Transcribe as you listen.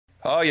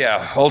Oh,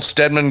 yeah. Old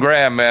Stedman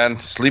Graham, man.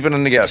 Sleeping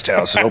in the guest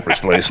house at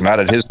Oprah's place, not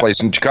at his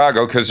place in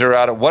Chicago, because they're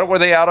out of... What were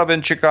they out of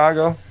in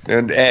Chicago?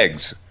 And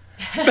eggs.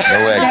 No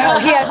eggs.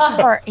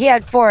 No, he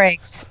had four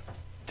eggs.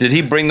 Did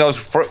he bring those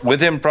with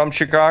him from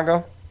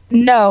Chicago?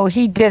 No,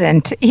 he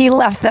didn't. He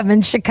left them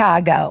in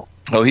Chicago.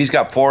 Oh, he's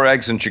got 4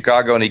 eggs in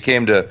Chicago, and he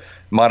came to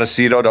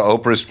Montecito to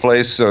Oprah's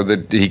place so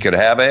that he could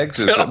have eggs?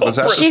 Was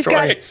that the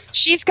story?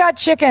 She's got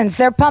chickens.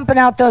 They're pumping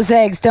out those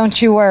eggs. Don't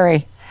you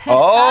worry.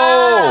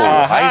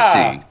 Oh, I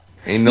see.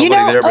 Ain't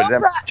nobody there but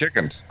them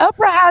chickens.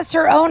 Oprah has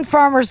her own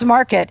farmer's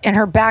market in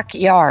her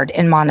backyard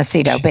in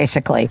Montecito,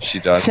 basically. She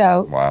does?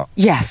 So, wow.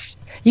 Yes.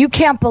 You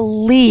can't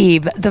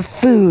believe the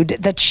food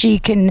that she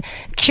can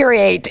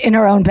curate in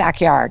her own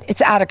backyard.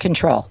 It's out of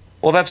control.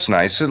 Well, that's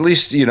nice. At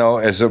least,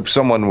 as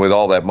someone with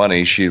all that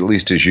money, she at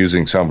least is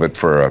using some of it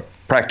for a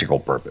practical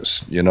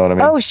purpose. You know what I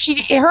mean? Oh,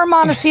 her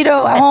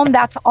Montecito home,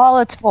 that's all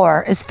it's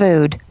for, is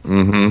food.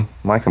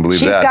 Mm-hmm. I can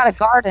believe that. She's got a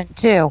garden,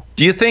 too.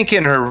 Do you think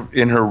in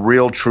her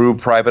real, true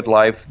private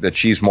life that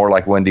she's more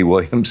like Wendy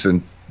Williams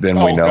than we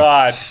know? Oh,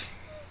 God.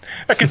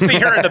 I can see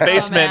her in the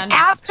basement.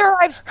 After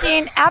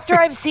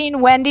I've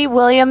seen Wendy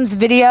Williams'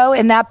 video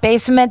in that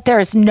basement, there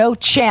is no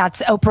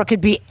chance Oprah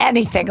could be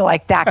anything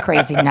like that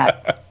crazy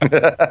nut.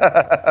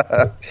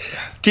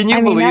 Can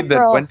you believe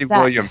that Wendy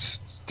Williams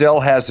still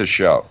has a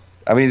show?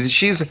 I mean,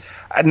 she's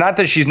not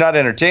that she's not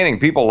entertaining.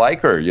 People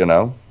like her,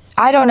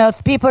 I don't know.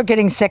 People are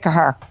getting sick of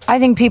her. I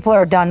think people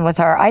are done with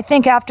her. I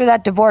think after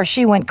that divorce,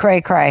 she went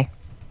cray-cray.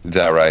 Is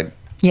that right?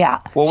 Yeah.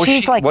 Well, was she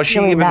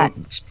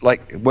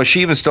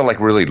even still like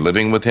really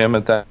living with him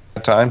at that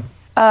time?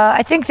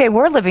 I think they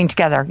were living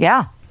together.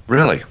 Yeah.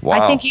 Really?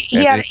 Wow. I think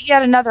he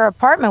had another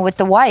apartment with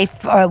the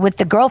wife, with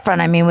the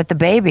girlfriend. I mean, with the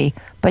baby.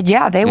 But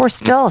yeah, they were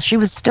still. She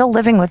was still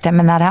living with him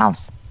in that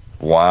house.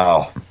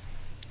 Wow.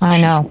 I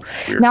know.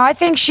 Now I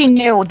think she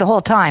knew the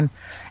whole time,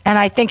 and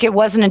I think it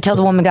wasn't until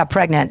the woman got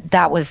pregnant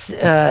that was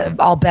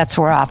all bets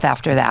were off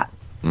after that.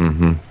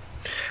 Mm-hmm.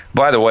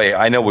 By the way,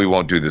 I know we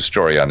won't do this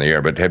story on the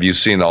air, but have you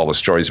seen all the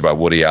stories about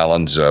Woody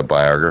Allen's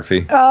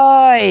biography?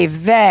 Oy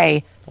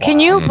vey.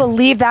 Can you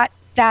believe that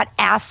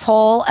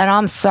asshole? And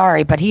I'm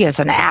sorry, but he is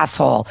an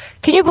asshole.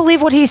 Can you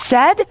believe what he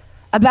said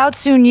about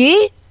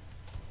Soon-Yi?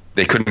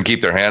 They couldn't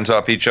keep their hands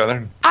off each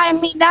other? I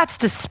mean, that's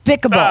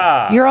despicable.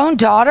 Your own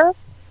daughter?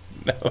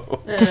 No.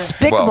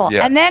 Despicable. Well,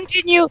 yeah. And then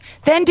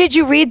did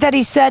you read that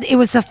he said it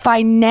was a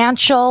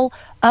financial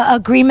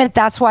agreement?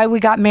 That's why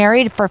we got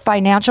married, for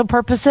financial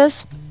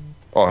purposes?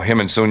 Oh, him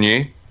and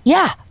Soon-Yi?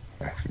 Yeah.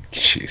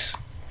 Jeez.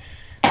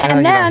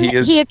 And then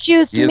he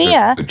accused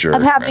Mia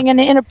of having an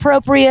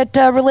inappropriate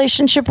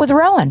relationship with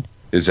Rowan.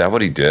 Is that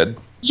what he did?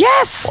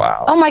 Yes.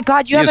 Wow. Oh, my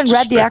God. You haven't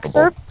read the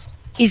excerpt?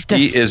 He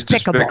is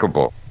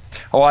despicable.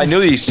 Oh, I knew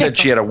he said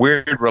she had a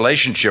weird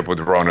relationship with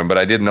Ronan, but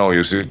I didn't know he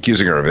was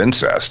accusing her of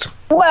incest.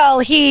 Well,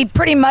 he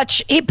pretty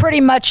much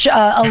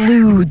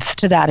alludes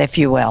to that, if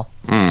you will.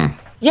 Mm.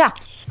 Yeah.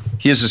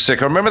 He is a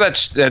sicko. Remember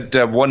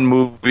that one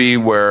movie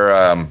where,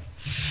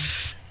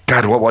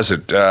 God, what was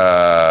it?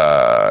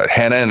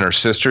 Hannah and her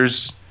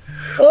sisters.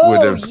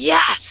 Oh,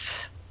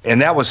 yes.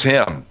 And that was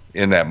him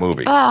in that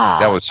movie.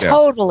 That was him.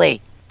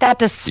 Totally. That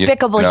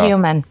despicable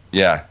human.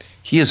 Yeah.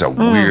 He is a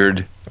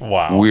weird,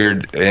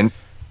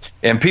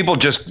 and people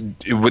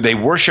they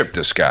worship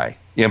this guy.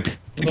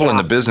 People in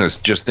the business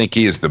just think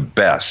he is the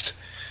best,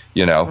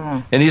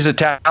 And he's a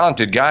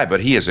talented guy, but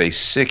he is a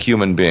sick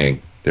human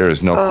being. There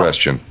is no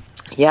question.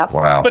 Yep.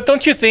 Wow. But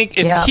don't you think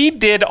if he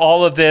did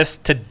all of this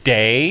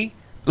today,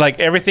 like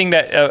everything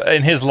that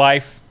in his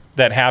life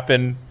that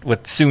happened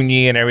with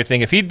Soon-Yi and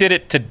everything, if he did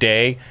it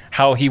today,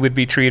 how he would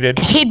be treated?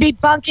 He'd be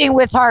bunking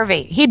with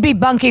Harvey. He'd be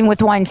bunking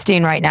with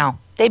Weinstein right now.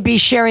 They'd be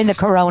sharing the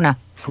corona.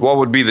 What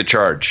would be the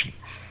charge?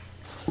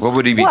 What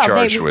would he be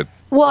charged with?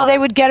 Well, they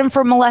would get him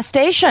for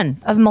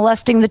molestation, of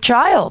molesting the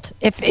child.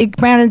 If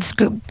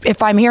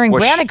I'm hearing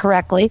Brandon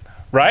correctly.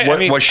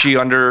 Right? Was she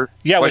under?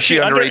 Yeah, was she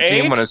under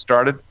 18 when it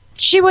started?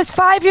 She was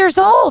 5 years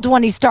old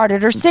when he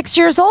started, or 6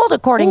 years old,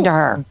 according to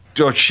her.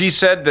 So she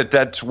said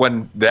that's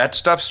when that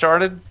stuff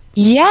started?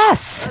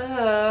 Yes.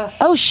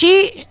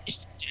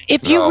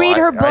 If you read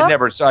her book. I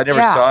never saw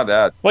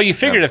that. Well, you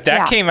figured if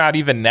that came out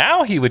even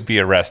now, he would be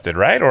arrested,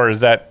 right? Or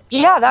is that?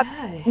 Yeah,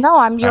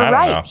 you're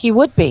right. Know. He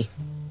would be.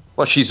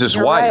 Well, she's his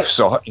wife, right.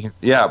 So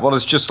yeah. Well,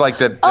 it's just like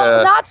that.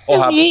 Not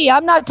Soon-Yi.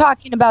 I'm not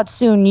talking about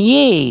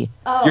Soon-Yi.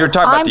 Oh. You're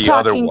talking about the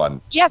other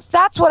one. Yes,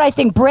 that's what I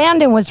think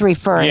Brandon was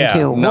referring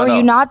to. Were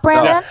you not,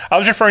 Brandon? No. I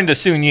was referring to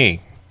Soon-Yi.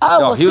 Oh,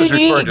 well, he was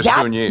referring to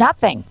Soon-Yi. That's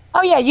nothing.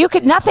 Oh, yeah,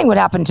 nothing would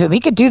happen to him. He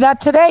could do that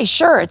today.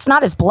 Sure, it's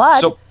not his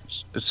blood.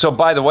 So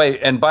by the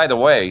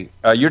way,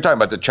 you're talking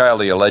about the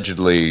child he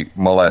allegedly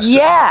molested.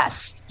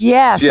 Yes.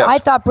 I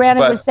thought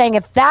Brandon was saying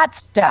if that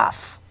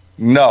stuff.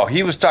 No,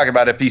 he was talking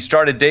about if he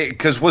started dating,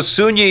 because was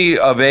Soon-Yi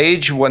of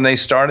age when they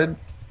started?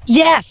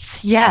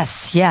 Yes.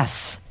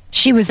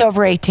 She was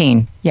over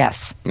 18.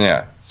 Yes.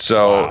 Yeah.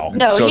 So wow.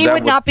 No, he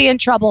would not be in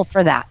trouble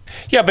for that.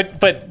 Yeah,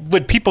 but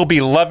would people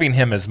be loving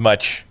him as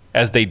much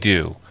as they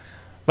do?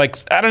 Like,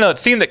 I don't know. It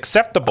seemed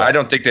acceptable. I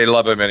don't think they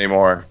love him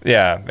anymore.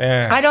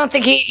 Yeah. I don't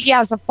think he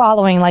has a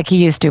following like he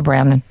used to,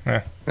 Brandon.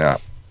 Yeah.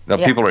 No,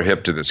 people are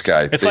hip to this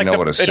guy. It's they like know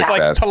what a sick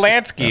bastard.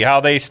 Polanski,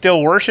 how they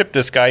still worship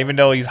this guy even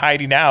though he's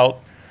hiding out.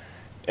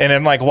 And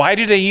I'm like, why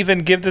do they even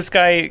give this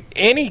guy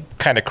any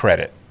kind of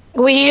credit?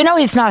 Well,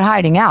 he's not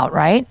hiding out,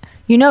 right?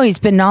 He's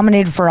been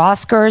nominated for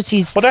Oscars.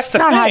 That's the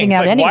not thing. hiding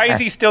out like, anywhere. why is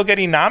he still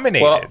getting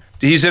nominated? Well,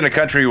 he's in a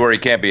country where he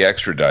can't be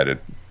extradited.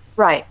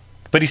 Right.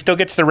 But he still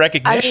gets the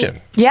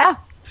recognition. Yeah.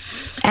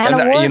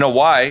 And you know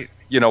why?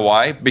 You know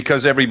why?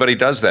 Because everybody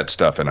does that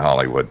stuff in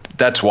Hollywood.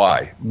 That's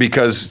why.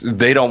 Because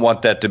they don't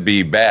want that to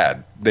be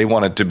bad. They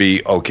want it to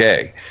be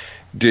okay.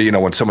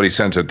 When somebody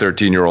sends a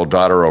 13-year-old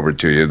daughter over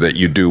to you, that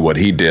you do what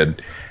he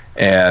did.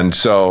 And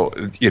so,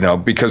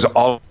 because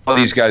all of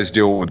these guys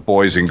deal with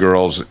boys and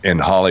girls in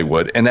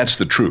Hollywood, and that's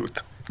the truth.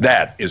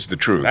 That is the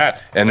truth.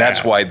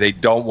 That's why they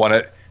don't want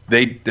to.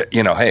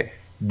 Hey,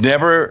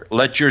 never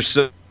let your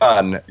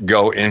son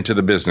go into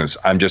the business.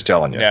 I'm just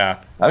telling you. Yeah.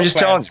 I'm just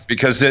telling you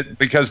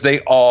because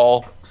they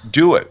all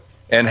do it.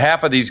 And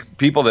half of these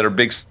people that are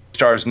big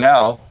stars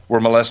now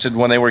were molested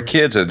when they were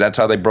kids, and that's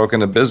how they broke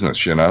into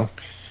business. I mean,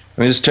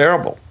 it's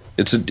terrible.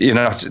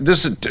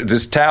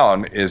 This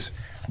town is.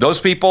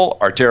 Those people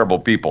are terrible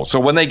people. So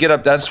when they get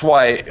up, that's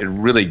why it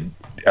really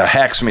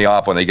hacks me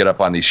off when they get up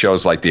on these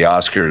shows like the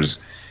Oscars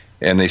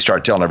and they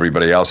start telling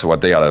everybody else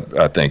what they ought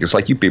to think. It's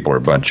like, you people are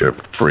a bunch of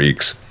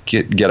freaks.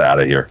 Get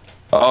out of here.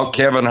 Oh,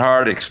 Kevin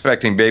Hart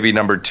expecting baby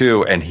number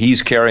 2, and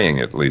he's carrying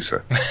it,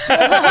 Lisa.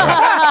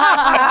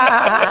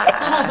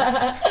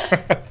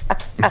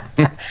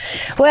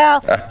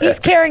 Well, he's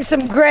carrying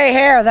some gray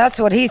hair. That's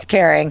what he's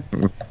carrying.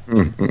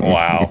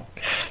 Wow.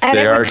 And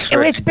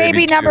it's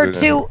baby number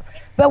 2.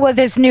 But with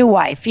his new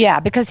wife,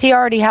 because he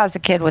already has a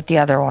kid with the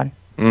other one.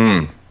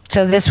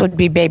 So this would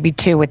be baby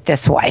 2 with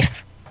this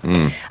wife.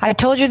 I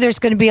told you there's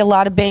going to be a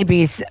lot of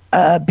babies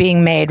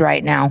being made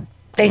right now.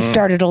 They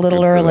started a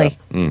little early.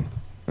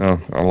 Oh,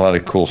 a lot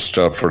of cool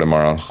stuff for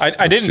tomorrow.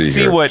 I didn't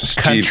see what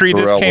country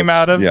this came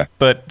out of,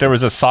 but there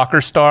was a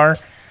soccer star.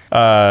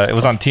 It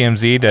was on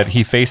TMZ that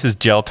he faces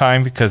jail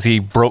time because he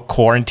broke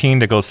quarantine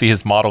to go see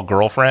his model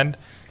girlfriend.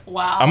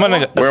 Wow. I'm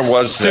going to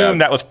assume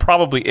that was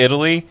probably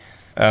Italy.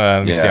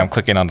 Let me see. I'm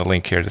clicking on the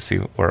link here to see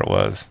where it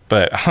was.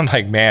 But I'm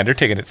like, man, they're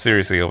taking it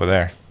seriously over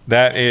there.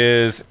 That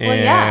is in... Well,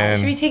 yeah, it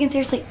should be taken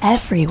seriously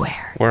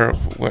everywhere.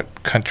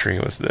 What country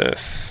was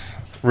this?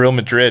 Real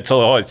Madrid.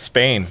 So, it's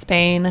Spain.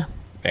 Spain.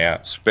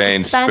 Yeah.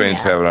 Spain's having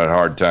a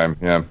hard time.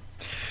 Yeah.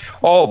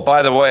 Oh,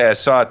 by the way, I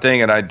saw a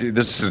thing, and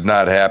this is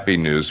not happy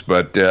news,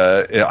 but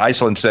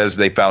Iceland says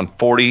they found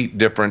 40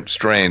 different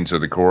strains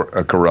of the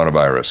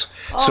coronavirus.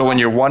 So when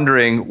you're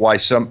wondering why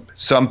some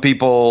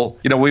people,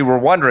 we were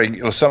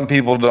wondering, some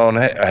people don't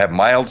have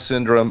mild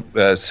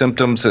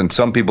symptoms, and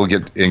some people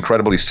get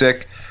incredibly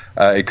sick.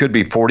 It could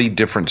be 40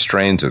 different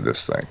strains of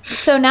this thing.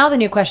 So now the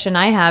new question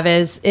I have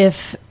is,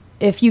 if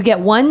you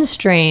get one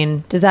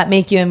strain, does that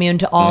make you immune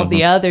to all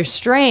the other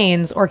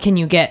strains, or can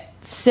you get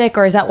sick,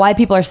 or is that why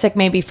people are sick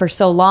maybe for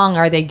so long?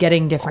 Are they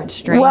getting different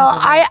strains? Well,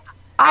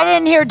 I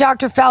didn't hear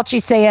Dr.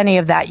 Fauci say any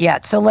of that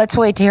yet, so let's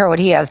wait to hear what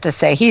he has to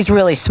say. He's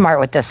really smart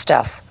with this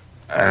stuff.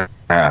 There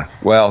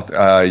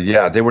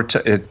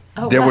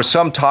was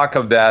some talk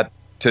of that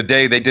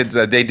today. They did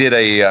that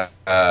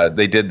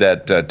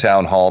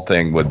town hall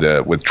thing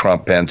with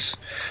Trump, Pence,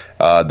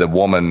 the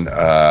woman,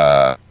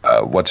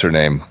 what's her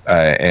name,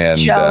 and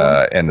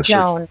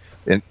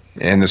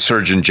the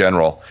Surgeon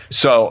General.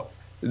 So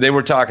they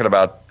were talking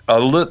about.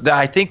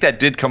 I think that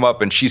did come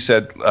up, and she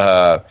said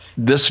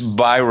this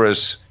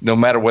virus, no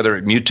matter whether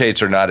it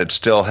mutates or not, it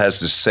still has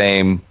the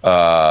same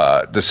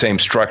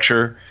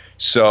structure.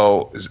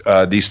 So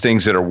these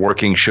things that are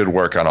working should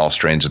work on all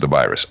strains of the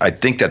virus. I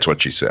think that's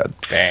what she said.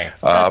 Dang.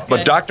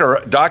 But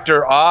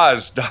Dr.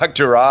 Oz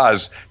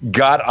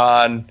got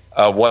on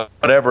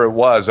whatever it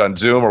was, on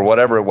Zoom or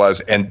whatever it was,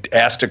 and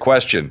asked a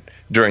question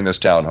during this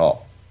town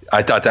hall.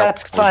 I thought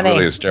that's funny.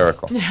 Really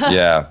hysterical.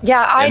 Yeah.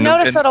 Yeah, I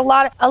noticed that a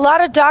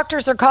lot of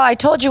doctors are calling. I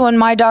told you when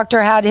my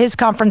doctor had his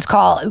conference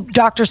call,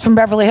 doctors from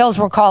Beverly Hills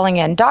were calling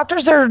in.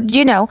 Doctors are,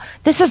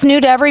 this is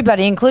new to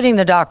everybody, including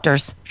the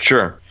doctors.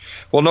 Sure.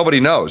 Well, nobody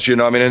knows,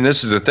 and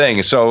this is the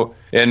thing. So,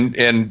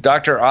 and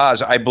Dr.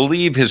 Oz, I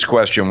believe his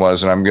question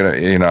was, and I'm going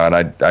to, and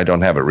I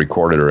don't have it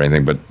recorded or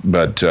anything,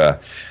 but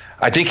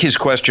I think his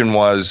question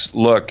was,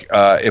 look,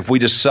 if we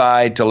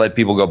decide to let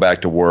people go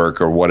back to work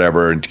or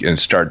whatever and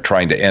start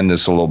trying to end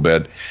this a little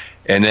bit,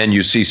 and then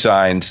you see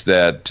signs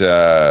that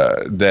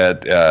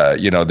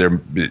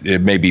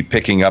it may be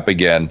picking up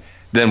again,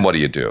 then what do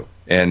you do?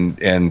 And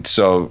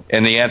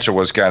the answer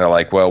was kind of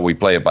like, well, we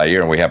play it by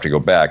ear and we have to go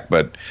back.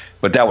 But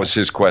that was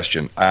his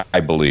question,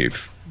 I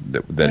believe,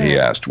 that he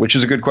asked, which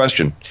is a good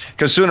question,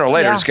 because sooner or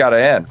later it's got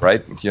to end,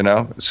 right?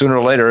 Sooner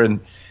or later,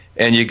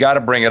 and you got to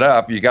bring it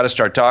up. You got to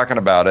start talking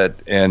about it,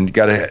 and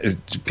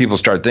people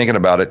start thinking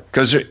about it,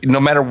 because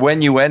no matter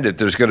when you end it,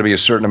 there's going to be a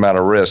certain amount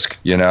of risk,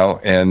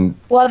 And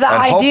the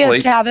idea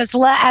is to have as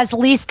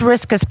least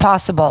risk as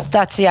possible.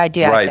 That's the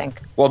idea, right. I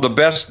think. Well, the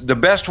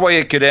best way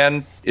it could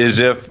end is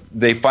if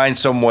they find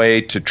some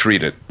way to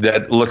treat it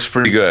that looks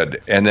pretty good,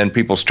 and then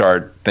people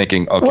start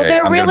thinking, okay, well,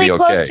 they're I'm really gonna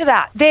be okay. close to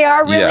that. They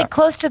are really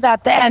close to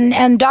that.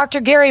 And Dr.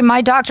 Gary,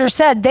 my doctor,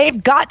 said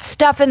they've got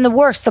stuff in the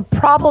works. The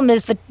problem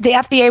is that the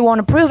FDA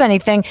won't approve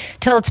anything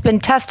till it's been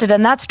tested,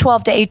 and that's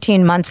 12 to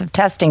 18 months of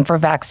testing for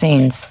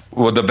vaccines.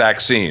 Well, the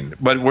vaccine,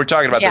 but we're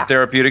talking about the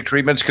therapeutic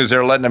treatments because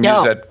they're letting them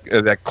use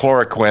that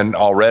chloroquine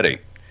already.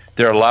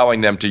 They're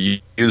allowing them to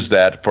use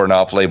that for an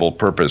off-label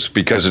purpose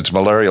because it's a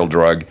malarial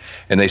drug,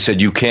 and they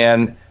said you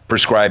can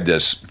prescribe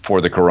this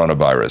for the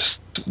coronavirus.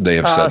 They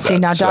have said that. See,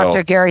 now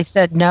Dr. Gary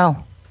said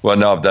no. Well,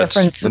 no,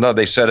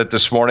 they said it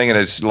this morning, and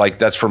it's like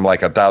that's from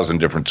like 1,000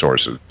 different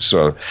sources.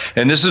 So,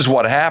 and this is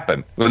what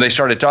happened when they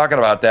started talking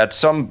about that.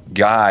 Some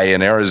guy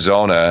in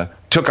Arizona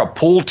took a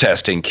pool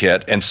testing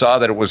kit and saw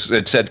that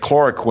it said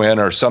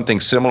chloroquine or something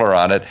similar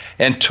on it,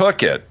 and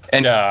took it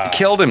and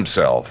killed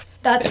himself.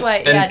 That's why.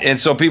 And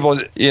so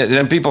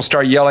people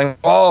start yelling,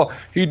 "Oh,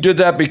 he did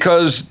that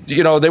because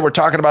they were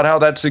talking about how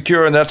that's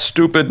secure and that's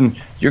stupid." And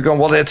you're going,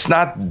 "Well, it's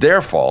not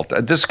their fault.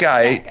 This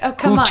guy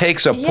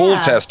takes a pool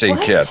testing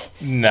kit."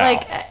 No.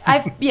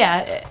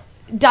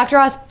 Dr.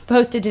 Oz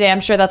posted today.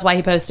 I'm sure that's why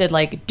he posted,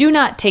 like, do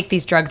not take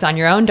these drugs on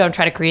your own. Don't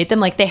try to create them.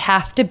 Like, they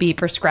have to be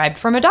prescribed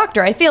from a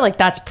doctor. I feel like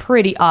that's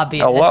pretty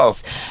obvious. Hello.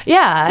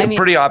 Yeah, I mean,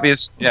 pretty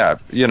obvious. Yeah,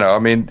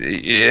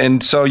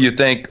 and so you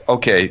think,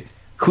 okay,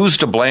 who's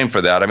to blame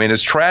for that? I mean,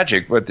 it's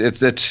tragic, but it's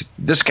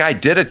this guy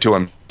did it to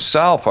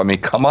himself. I mean,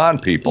 come on,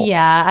 people.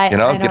 Yeah,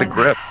 I get a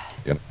grip.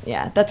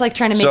 Yeah, that's like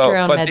trying to make your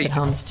own meds at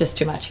home. It's just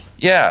too much.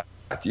 Yeah,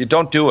 you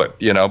don't do it,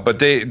 But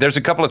there's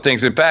a couple of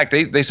things. In fact,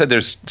 they said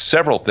there's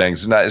several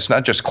things. It's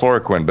not just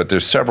chloroquine, but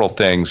there's several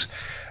things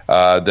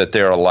that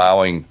they're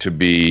allowing to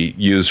be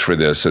used for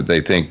this that they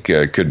think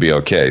could be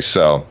okay.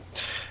 So.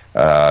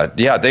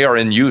 They are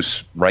in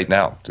use right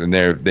now, and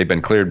they've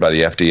been cleared by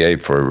the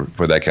FDA for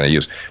that kind of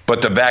use.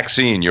 But the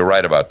vaccine, you're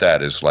right about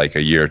that, is like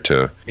a year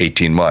to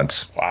 18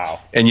 months. Wow!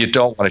 And you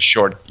don't want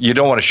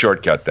to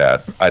shortcut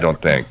that. I don't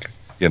think.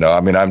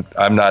 I mean,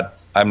 I'm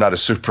not a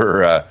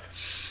super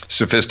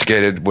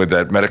sophisticated with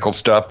that medical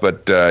stuff,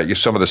 but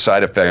some of the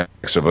side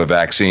effects of a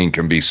vaccine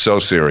can be so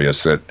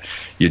serious that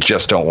you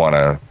just don't want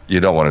to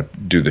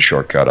do the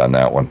shortcut on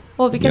that one.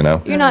 Well, because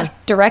you're not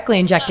directly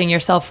injecting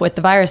yourself with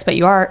the virus, but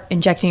you are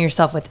injecting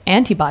yourself with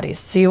antibodies.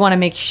 So you want to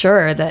make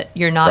sure that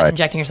you're not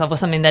injecting yourself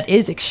with something that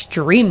is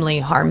extremely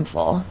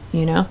harmful,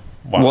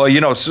 Wow.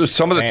 Well,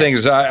 some of the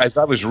things as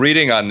I was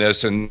reading on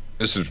this, and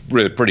this is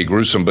really pretty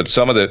gruesome, but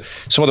some of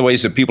the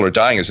ways that people are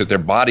dying is that their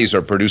bodies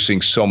are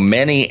producing so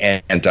many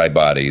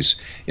antibodies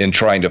in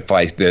trying to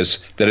fight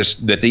this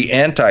that the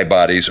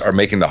antibodies are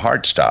making the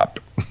heart stop.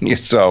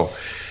 So,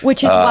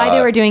 which is why they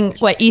were doing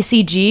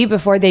ECG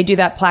before they do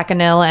that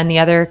Plaquenil and the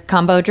other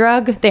combo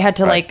drug. They had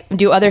to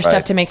do other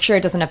stuff to make sure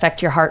it doesn't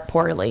affect your heart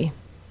poorly.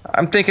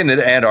 I'm thinking that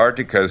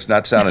Antarctica is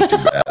not sounding too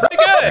bad. Pretty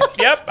good.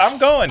 Yep, I'm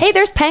going. Hey,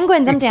 there's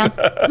penguins. I'm down.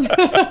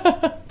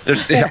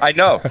 I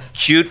know.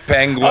 Cute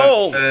penguins.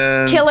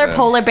 Oh, killer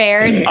polar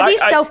bears. It'd be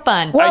so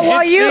fun. Well,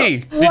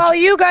 while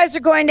you guys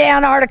are going to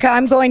Antarctica,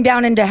 I'm going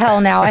down into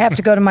hell now. I have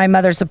to go to my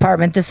mother's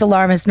apartment. This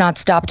alarm has not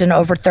stopped in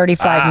over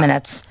 35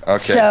 minutes. Okay.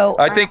 So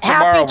I think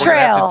tomorrow we're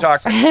gonna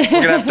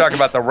have to talk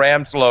about the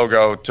Rams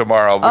logo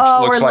tomorrow, which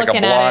looks like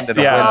a blonde and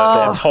a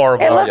windstorm. It's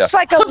horrible. It looks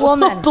like a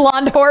woman.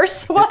 Blonde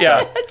horse. What?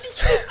 Yeah.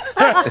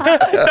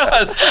 It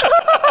does.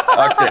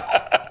 Okay.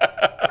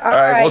 All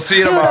right. We'll see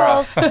you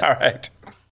tomorrow. All right.